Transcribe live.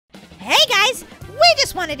Hey guys, we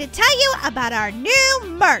just wanted to tell you about our new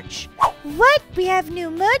merch. What? We have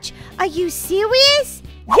new merch? Are you serious?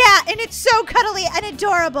 Yeah, and it's so cuddly and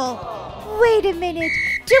adorable. Wait a minute.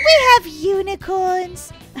 Do we have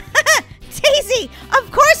unicorns? Daisy,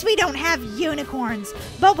 of course we don't have unicorns,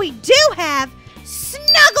 but we do have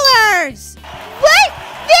snugglers. What?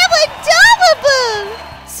 They're adorable.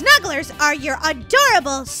 Snugglers are your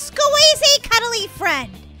adorable, squeezy, cuddly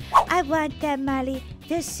friend. I want them, Molly.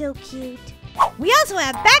 They're so cute. We also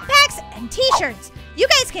have backpacks and t-shirts. You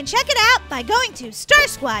guys can check it out by going to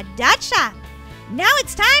starsquad.shop. Now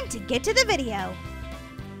it's time to get to the video.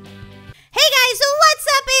 Hey guys, what's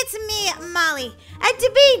up? It's me, Molly. And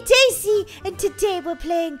to me, Daisy. And today we're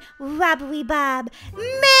playing Robbery Bob,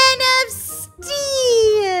 Man of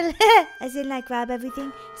Steel. As in like rob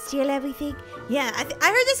everything, steal everything. Yeah, I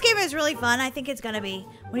heard this game is really fun. I think it's gonna be.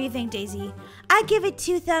 What do you think, Daisy? I give it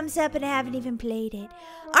 2 thumbs up and I haven't even played it.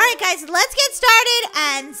 All right, guys, let's get started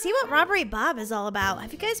and see what Robbery Bob is all about.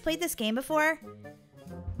 Have you guys played this game before?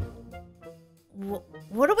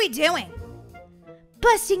 What are we doing?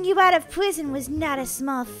 Busting you out of prison was not a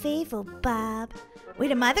small favor, Bob. Wait,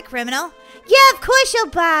 am I the criminal? Yeah, of course you're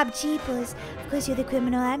Bob, jeepers. Of course you're the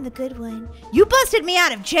criminal, I'm the good one. You busted me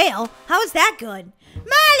out of jail. How is that good?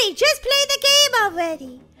 Molly, just play the game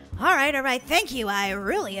already. All right, thank you. I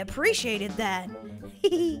really appreciated that.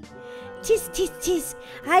 Tisk.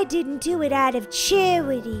 I didn't do it out of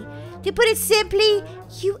charity. To put it simply,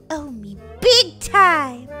 you owe me big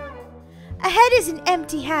time. Ahead is an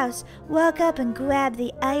empty house. Walk up and grab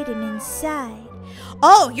the item inside.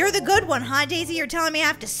 Oh, you're the good one, huh, Daisy? You're telling me I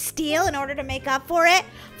have to steal in order to make up for it?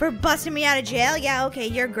 For busting me out of jail? Yeah, okay,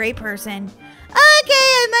 you're a great person. Okay,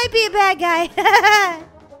 I might be a bad guy.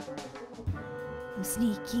 I'm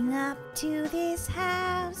sneaking up to this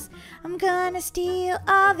house. I'm gonna steal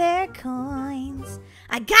all their coins.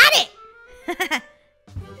 I got it!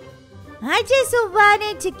 I just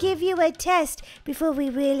wanted to give you a test before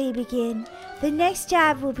we really begin. The next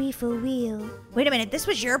job will be for real. Wait a minute, this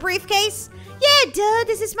was your briefcase? Yeah, duh,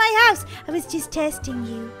 this is my house. I was just testing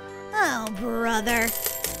you. Oh, brother.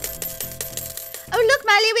 Oh, look,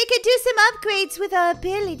 Molly, we could do some upgrades with our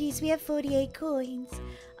abilities. We have 48 coins.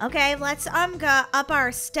 Okay, let's go up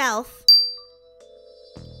our stealth.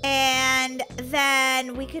 And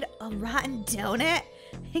then we could a rotten donut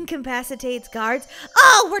incapacitates guards.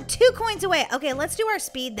 Oh, we're 2 coins away. Okay, let's do our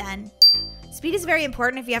speed then. Speed is very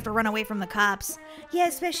important if you have to run away from the cops. Yeah,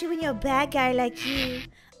 especially when you're a bad guy like you.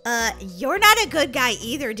 You're not a good guy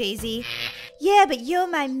either, Daisy. Yeah, but you're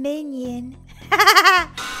my minion.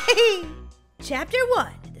 Chapter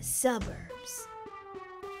 1, the suburbs.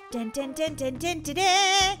 Dun.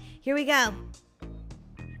 Here we go.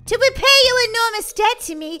 To repay your enormous debt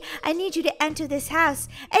to me, I need you to enter this house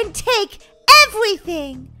and take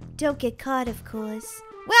everything. Don't get caught, of course.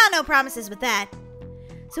 Well, no promises with that.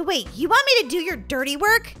 So wait, you want me to do your dirty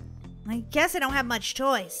work? I guess I don't have much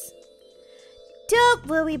choice. Don't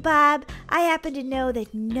worry, Bob. I happen to know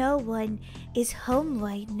that no one is home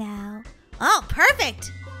right now. Oh,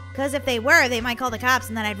 perfect. Because if they were, they might call the cops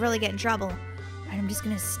and then I'd really get in trouble. All right, I'm just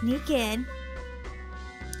going to sneak in.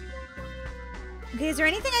 Okay, is there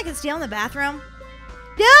anything I can steal in the bathroom?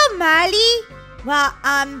 No, Molly. Well,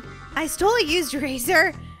 I stole a used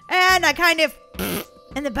razor and I kind of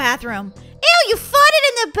in the bathroom. Ew, you farted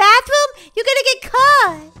in the bathroom? You're gonna get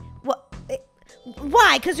caught. What?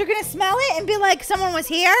 Why? Because they're gonna smell it and be like someone was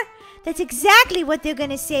here? That's exactly what they're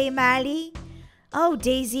gonna say, Molly. Oh,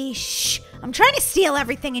 Daisy, shh. I'm trying to steal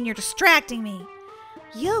everything and you're distracting me.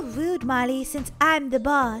 You're rude, Molly, since I'm the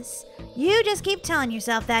boss. You just keep telling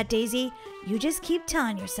yourself that, Daisy. You just keep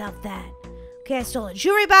telling yourself that. Okay, I stole a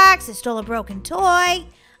jewelry box. I stole a broken toy.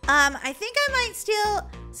 I think I might steal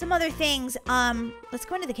some other things. Let's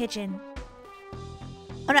go into the kitchen.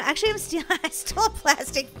 Oh no, actually I stole a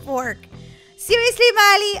plastic fork. Seriously,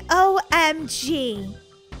 Molly? OMG.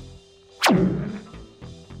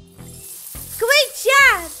 Great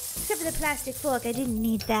job! Except for the plastic fork, I didn't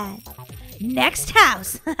need that. Next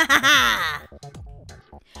house.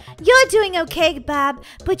 You're doing okay, Bob,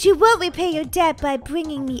 but you won't repay your debt by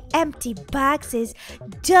bringing me empty boxes.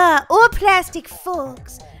 Duh, or plastic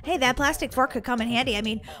forks. Hey, that plastic fork could come in handy. I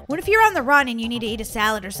mean, what if you're on the run and you need to eat a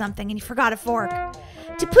salad or something and you forgot a fork?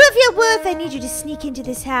 To prove your worth, I need you to sneak into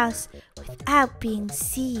this house without being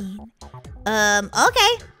seen.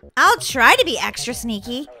 Okay. I'll try to be extra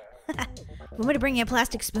sneaky. Want me to bring you a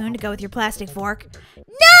plastic spoon to go with your plastic fork?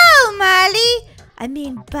 No, Molly! I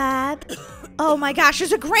mean, Bob. Oh my gosh,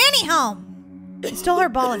 there's a granny home. I stole her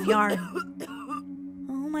ball of yarn.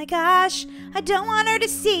 Oh my gosh, I don't want her to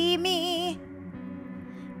see me.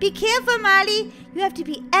 Be careful, Molly. You have to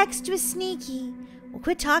be extra sneaky. Well,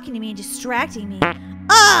 quit talking to me and distracting me.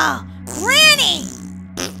 Oh, Granny!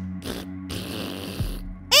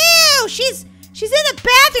 Ew, she's in the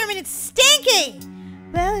bathroom and it's stinky.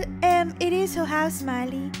 Well, it is her house,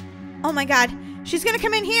 Molly. Oh my God, she's gonna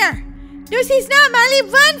come in here. No, she's not, Molly.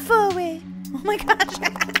 Run for it. Oh my gosh.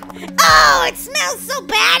 Oh, it smells so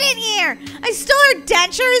bad in here. I stole her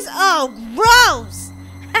dentures. Oh, gross.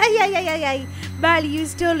 Ay. Molly, you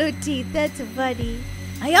stole her teeth. That's funny.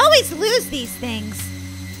 I always lose these things.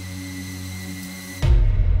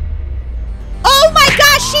 Oh my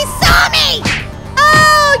gosh, she saw me.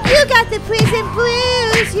 Oh, you got the prison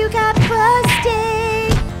blues. You got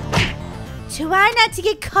busted. Try not to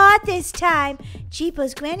get caught this time.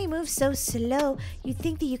 Jeepers, Granny moves so slow. You'd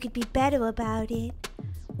think that you could be better about it.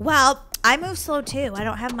 Well, I move slow too. I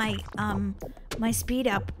don't have my my speed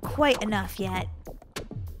up quite enough yet.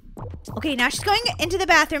 Okay, now she's going into the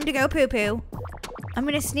bathroom to go poo-poo. I'm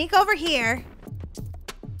gonna sneak over here.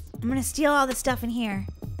 I'm gonna steal all the stuff in here.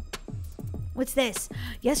 What's this?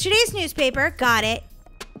 Yesterday's newspaper. Got it.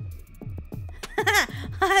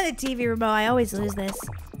 The TV remote. I always lose this.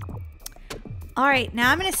 Alright,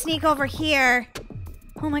 now I'm gonna sneak over here.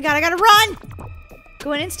 Oh my God, I gotta run!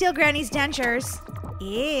 Go in and steal Granny's dentures.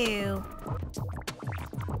 Ew.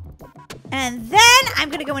 And then I'm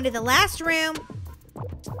gonna go into the last room.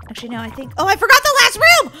 Actually, no, I think... Oh, I forgot the last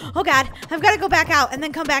room! Oh God, I've gotta go back out and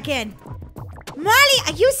then come back in. Molly,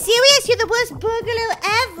 are you serious? You're the worst burglar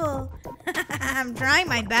ever. I'm trying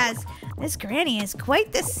my best. This Granny is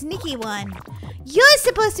quite the sneaky one. You're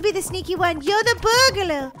supposed to be the sneaky one. You're the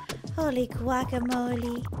burglar. Holy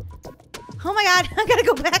guacamole. Oh my God, I gotta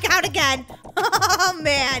go back out again. Oh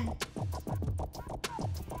man.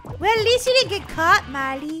 Well, at least you didn't get caught,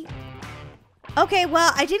 Molly. Okay,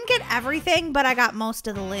 well, I didn't get everything, but I got most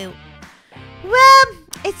of the loot. Well,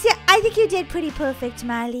 I think you did pretty perfect,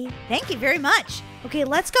 Molly. Thank you very much. Okay,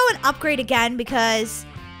 let's go and upgrade again because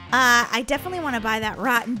I definitely want to buy that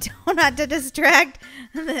rotten donut to distract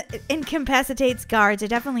the incapacitates guards. I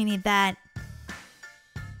definitely need that.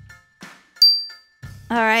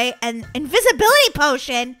 All right, and invisibility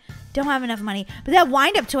potion. Don't have enough money, but that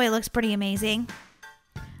wind-up toy looks pretty amazing.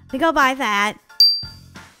 I think I'll buy that.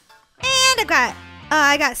 And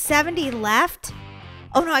I got 70 left.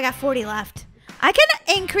 Oh no, I got 40 left. I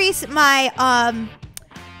can increase my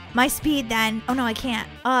my speed then. Oh no, I can't.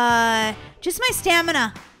 Just my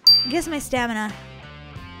stamina. I guess my stamina.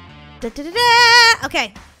 Da-da-da-da.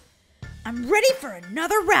 Okay, I'm ready for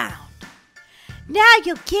another round. Now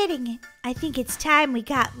you're getting it. I think it's time we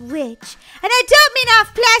got rich. And I don't mean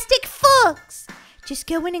off plastic forks. Just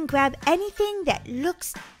go in and grab anything that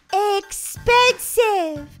looks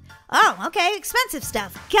expensive. Oh, okay. Expensive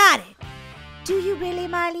stuff. Got it. Do you really,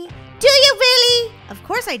 Molly? Do you really? Of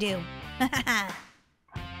course I do.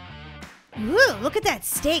 Ooh, look at that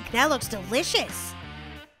steak. That looks delicious.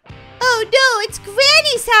 Oh, no. It's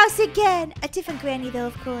Granny's house again. A different Granny, though,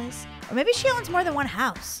 of course. Or maybe she owns more than one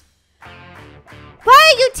house.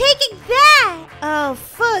 Why are you taking that? Oh,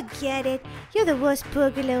 forget it. You're the worst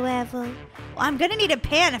burglar ever. Well, I'm going to need a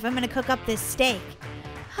pan if I'm going to cook up this steak.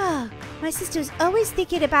 Oh, my sister's always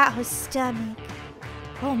thinking about her stomach.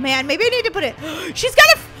 Oh, man. Maybe I need to put it... She's got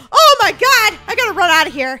a... Oh, my God. I got to run out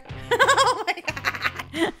of here. Oh, my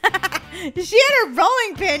God. She had her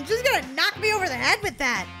rolling pin. She's going to knock me over the head with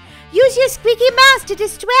that. Use your squeaky mouse to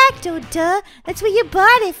distract her, duh. That's what you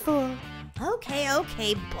bought it for.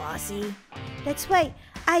 Okay, bossy. That's right.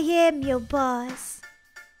 I am your boss.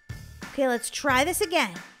 Okay, let's try this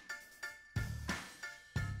again.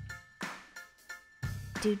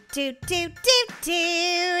 Do do do do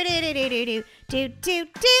do do do do do do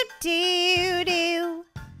do do do.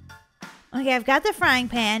 Okay, I've got the frying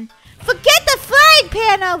pan. Forget the frying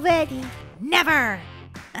pan already. Never.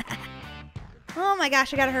 Oh my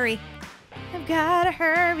gosh, I gotta hurry. I've gotta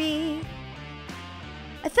hurry.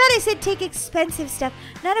 I thought I said take expensive stuff,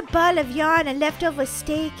 not a ball of yarn, a leftover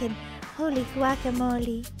steak, and holy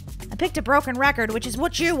guacamole. I picked a broken record, which is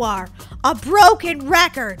what you are. A broken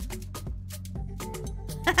record.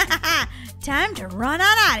 Time to run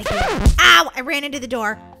on out of here. Ow! I ran into the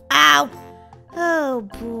door. Ow! Oh,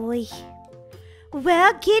 boy.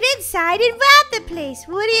 Well, get inside and rob the place.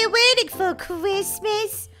 What are you waiting for,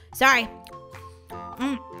 Christmas? Sorry.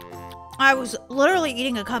 I was literally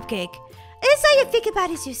eating a cupcake. That's all you think about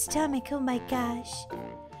is your stomach. Oh, my gosh.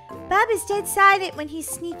 Bob is dead silent when he's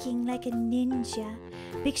sneaking like a ninja.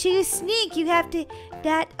 Make sure you sneak. You have to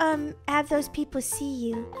not have those people see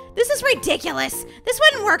you. This is ridiculous. This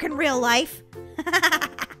wouldn't work in real life.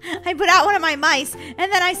 I put out one of my mice,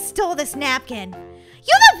 and then I stole this napkin.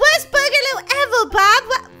 You're the worst burglar ever, Bob.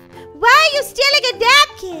 Why are you stealing a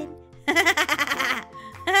napkin?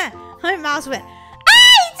 My mouse went,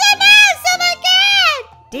 ah, it's a mouse! Oh my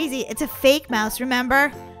god! Daisy, it's a fake mouse,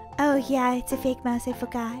 remember? Oh, yeah, it's a fake mouse. I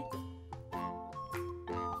forgot.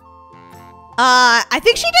 I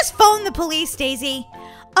think she just phoned the police, Daisy.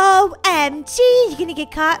 OMG, you're gonna get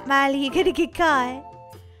caught, Molly. You're gonna get caught.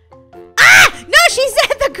 Ah! No, she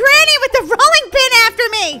sent the granny with the rolling pin after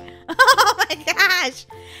me. Oh my gosh.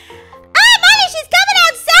 Ah, Molly, she's coming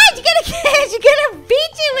outside. She's gonna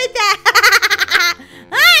beat you with that.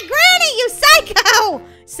 Ah, Granny, you psycho!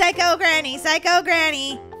 Psycho Granny, Psycho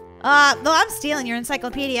Granny. Well, I'm stealing your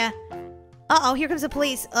encyclopedia. Uh-oh, here comes the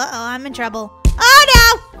police. Uh-oh, I'm in trouble. Oh,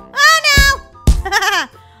 no! Oh, no!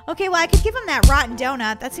 Okay, well, I could give him that rotten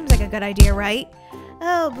donut. That seems like a good idea, right?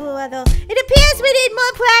 Oh, boy, though. It appears we need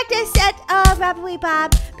more practice at Robbery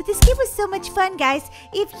Bob. But this game was so much fun, guys.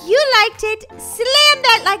 If you liked it, slam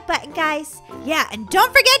that like button, guys. Yeah, and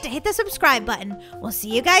don't forget to hit the subscribe button. We'll see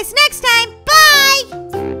you guys next time. Bye!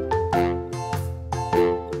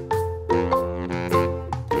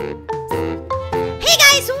 Hey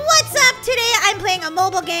guys, what's up? Today I'm playing a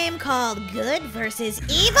mobile game called Good versus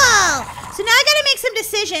Evil. So now I gotta make some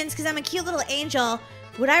decisions because I'm a cute little angel.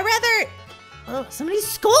 Would I rather... Oh, somebody's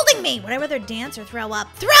scolding me. Would I rather dance or throw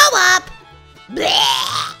up? Throw up!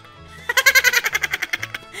 Blech!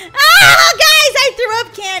 Oh, guys, I threw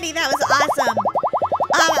up candy. That was awesome.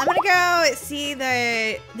 I'm gonna go see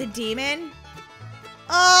the demon.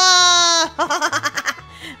 Oh,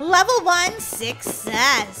 level 1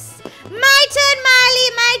 success. My turn,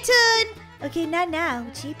 Molly, my turn. Okay, not now,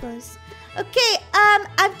 cheapos. Okay, I'm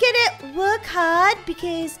gonna work hard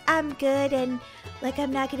because I'm good and like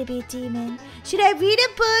I'm not gonna be a demon. Should I read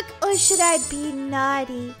a book or should I be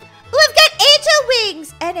naughty? Oh, I've got angel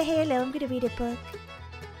wings and a halo. I'm gonna read a book.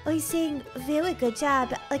 Oh, he's saying very good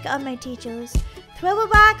job, like on my teachers. Throw a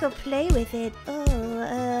rock or play with it.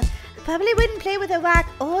 Oh, probably wouldn't play with a rock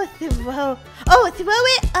or throw. Oh, throw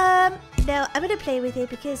it. No, I'm gonna play with it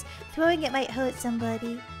because throwing it might hurt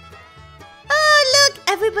somebody. Oh, look,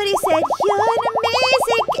 everybody said you're an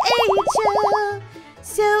amazing angel.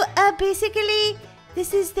 So, basically,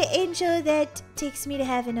 this is the angel that takes me to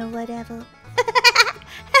heaven or whatever.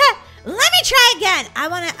 Let me try again. I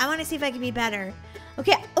wanna see if I can be better.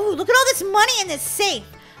 Okay. Oh, look at all this money in this safe.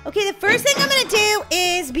 Okay, the first thing I'm gonna do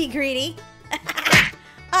is be greedy.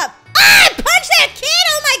 Up. Ah! I punched that kid!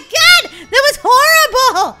 Oh my god! That was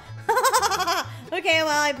horrible! Okay,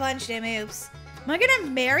 well, I punched him. Oops. Am I gonna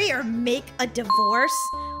marry or make a divorce?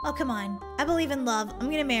 Oh, come on. I believe in love. I'm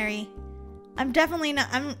gonna marry. I'm definitely not.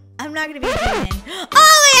 I'm not gonna be a demon. Oh,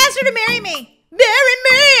 I asked her to marry me. Marry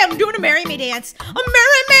me! I'm doing a marry me dance. Oh,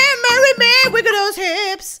 marry me, wiggle those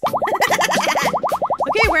hips.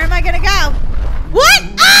 Okay, where am I gonna go? What?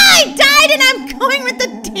 Oh, I died and I'm going with the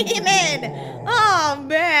demon. Oh,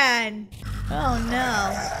 man. Oh,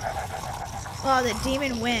 no. Oh, the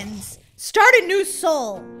demon wins. Start a new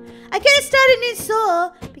soul. I gotta start a new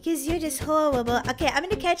soul because you're just horrible. Okay, I'm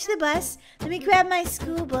gonna catch the bus. Let me grab my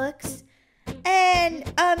school books and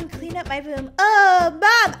clean up my room. Oh,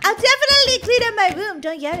 Mom, I'll definitely clean up my room.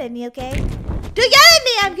 Don't yell at me, okay? Don't yell at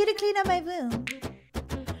me. I'm gonna clean up my room.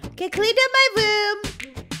 Okay, cleaned up my room.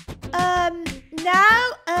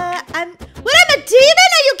 Now, I'm a demon?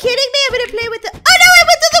 Are you kidding me? I'm gonna play with the... Oh, no, I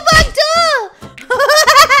went through the wrong door.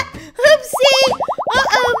 Oopsie.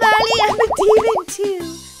 Uh-oh, Molly, I'm a demon too.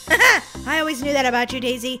 I always knew that about you,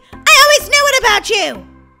 Daisy. I always knew it about you.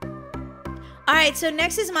 All right, so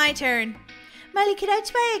next is my turn. Molly, can I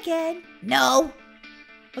try again? No.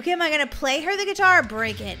 Okay, am I going to play her the guitar or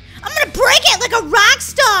break it? I'm going to break it like a rock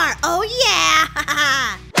star. Oh, yeah.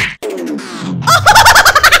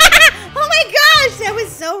 Oh, my gosh. That was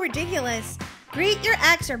so ridiculous. Greet your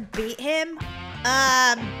ex or beat him.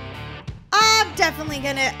 I'm definitely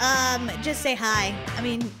going to just say hi. I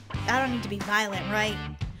mean, I don't need to be violent, right?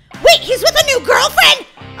 Wait, he's with a new girlfriend?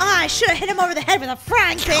 Ah, I should have hit him over the head with a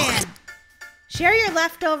frying pan. Share your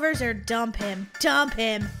leftovers or dump him. Dump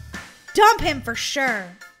him. Dump him for sure.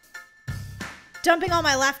 Dumping all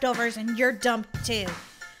my leftovers and you're dumped too.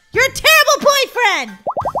 You're a terrible boyfriend.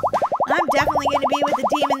 I'm definitely going to be with the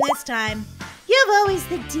demon this time. You're always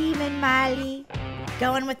the demon, Molly.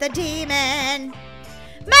 Going with the demon.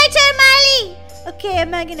 My turn, Molly. Okay,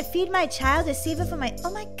 am I gonna feed my child or save it for my... Oh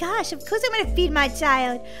my gosh, of course I'm gonna feed my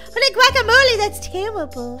child. Holy guacamole, that's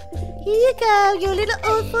terrible. Here you go, you're a little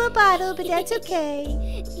old for a bottle, but that's okay.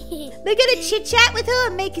 We're gonna chit-chat with her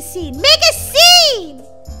and make a scene. Make a scene!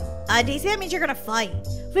 Daisy, that means you're gonna fight.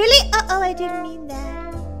 Really? Uh-oh, I didn't mean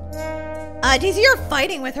that. Daisy, you're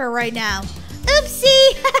fighting with her right now.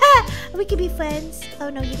 Oopsie! We can be friends. Oh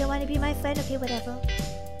no, you don't want to be my friend? Okay, whatever.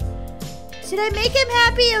 Should I make him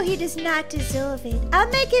happy or he does not deserve it? I'll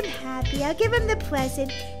make him happy. I'll give him the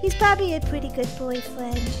present. He's probably a pretty good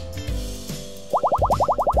boyfriend.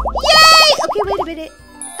 Yay! Okay, wait a minute.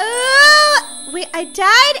 Oh, wait, I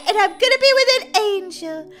died and I'm gonna be with an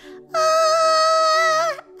angel.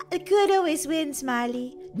 Good always wins,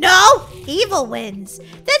 Marley. No, evil wins.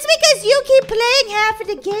 That's because you keep playing half of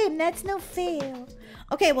the game. That's no fair.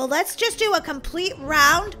 Okay, well, let's just do a complete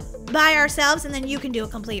round by ourselves, and then you can do a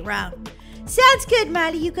complete round. Sounds good,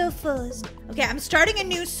 Marley. You go first. Okay, I'm starting a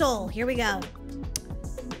new soul. Here we go.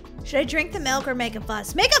 Should I drink the milk or make a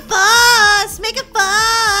fuss? Make a fuss! Make a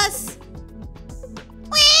fuss!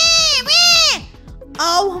 Wee, wee.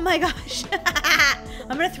 Oh my gosh.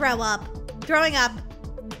 I'm gonna throw up. Throwing up.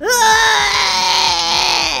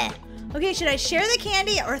 Okay, should I share the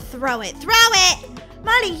candy or throw it? Throw it!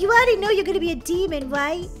 Molly, you already know you're gonna be a demon,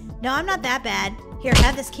 right? No, I'm not that bad. Here,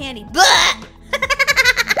 have this candy.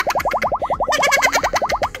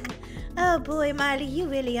 Oh boy, Molly, you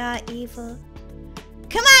really are evil.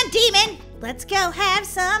 Come on, demon! Let's go have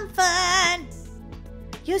some fun!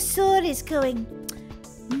 Your sword is going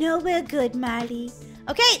nowhere good, Molly.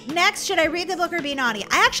 Okay, next, should I read the book or be naughty?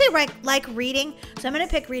 I actually like reading, so I'm gonna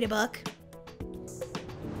pick read a book.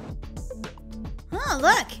 Oh,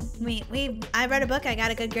 look. I read a book, I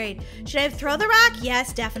got a good grade. Should I throw the rock?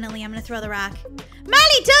 Yes, definitely, I'm gonna throw the rock.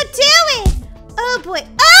 Molly, don't do it! Oh boy.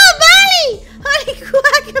 Oh, Molly! Holy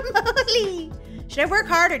guacamole! Should I work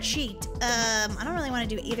hard or cheat? I don't really want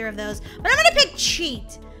to do either of those, but I'm gonna pick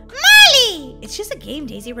cheat. Molly! It's just a game,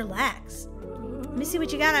 Daisy, relax. Let me see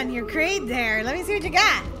what you got on your grade there. Let me see what you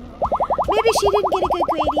got. Maybe she didn't get a good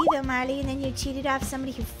grade either, Marley, and then you cheated off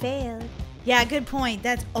somebody who failed. Yeah, good point.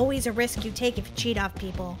 That's always a risk you take if you cheat off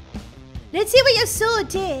people. Let's see what your sword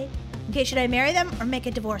did. Okay, should I marry them or make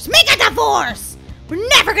a divorce? Make a divorce! We're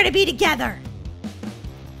never gonna be together.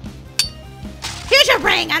 Here's your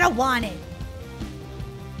ring. I don't want it.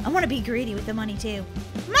 I want to be greedy with the money too.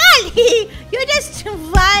 Molly, you're just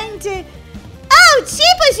trying to... Oh,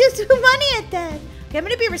 cheapers, you threw money at them. Okay, I'm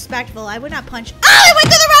gonna be respectful. I would not punch. Oh, I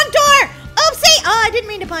went to the wrong door! Oopsie! Oh, I didn't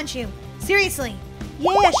mean to punch you. Seriously.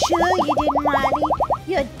 Yeah, sure you didn't, Molly.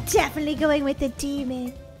 You're definitely going with the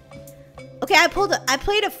demon. Okay, I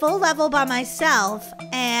played a full level by myself,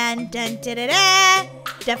 and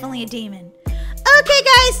definitely a demon. Okay,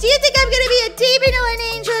 guys, do you think I'm gonna be a demon or an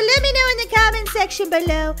angel? Let me know in the comment section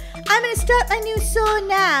below. I'm gonna start my new sword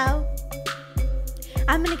now.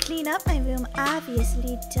 I'm gonna clean up my room,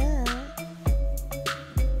 obviously, duh.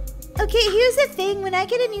 Okay, here's the thing. When I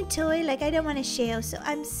get a new toy, like, I don't want to share, so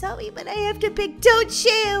I'm sorry, but I have to pick don't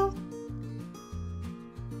share.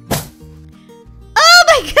 Oh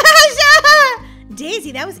my gosh! Ah!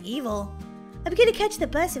 Daisy, that was evil. I'm gonna catch the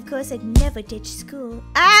bus, of course. I'd never ditch school.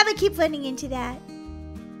 I'm gonna keep running into that.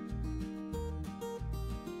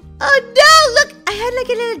 Oh no, look! I had like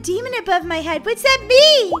a little demon above my head. What's that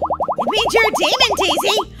mean? It means you're a demon,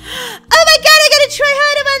 Daisy. Oh my god, I gotta try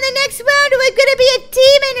harder on the next round or I'm gonna be a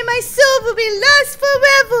demon and my soul will be lost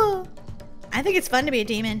forever. I think it's fun to be a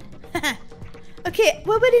demon. Okay,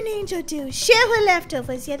 what would an angel do? Share her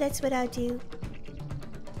leftovers. Yeah, that's what I'll do.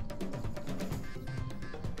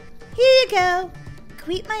 Here you go.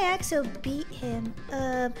 Greet my ex or beat him.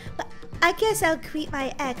 I guess I'll greet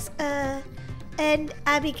my ex. And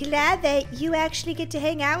I'll be glad that you actually get to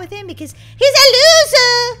hang out with him because he's a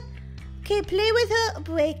loser. Okay, play with her or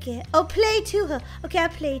break it. Oh, play to her. Okay, I'll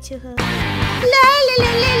play to her. La la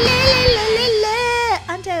la la la la la la.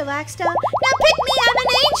 Aren't I a rock star? Now pick me. I'm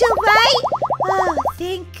an angel, right? Oh,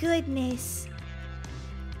 thank goodness.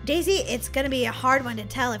 Daisy, it's gonna be a hard one to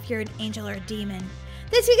tell if you're an angel or a demon.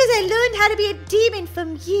 That's because I learned how to be a demon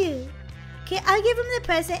from you. Okay, I'll give him the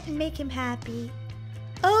present and make him happy.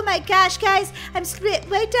 Oh my gosh, guys, I'm split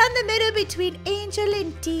right down the middle between angel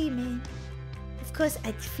and demon. Of course,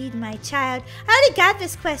 I'd feed my child. I already got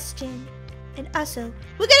this question. And also,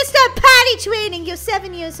 we're gonna start potty training. You're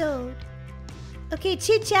 7 years old. Okay,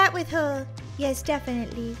 chit chat with her. Yes,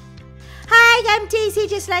 definitely. Hi, I'm Daisy,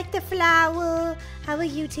 just like the flower. How are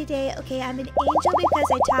you today? Okay, I'm an angel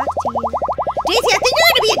because I talked to you. Daisy, I think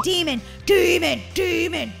you're gonna be a demon. Demon,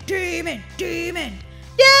 demon, demon, demon.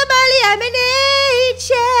 No, Molly, I'm an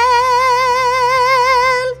angel.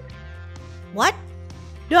 What?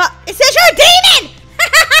 No, it says you're a demon!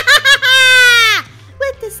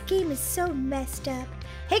 What? This game is so messed up.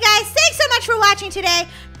 Hey guys, thanks so much for watching today.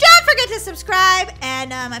 Don't forget to subscribe.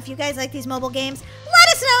 And if you guys like these mobile games,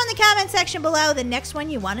 let us know in the comment section below the next one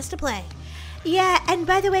you want us to play. Yeah, and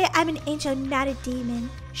by the way, I'm an angel, not a demon.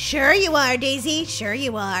 Sure you are, Daisy. Sure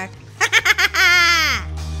you are.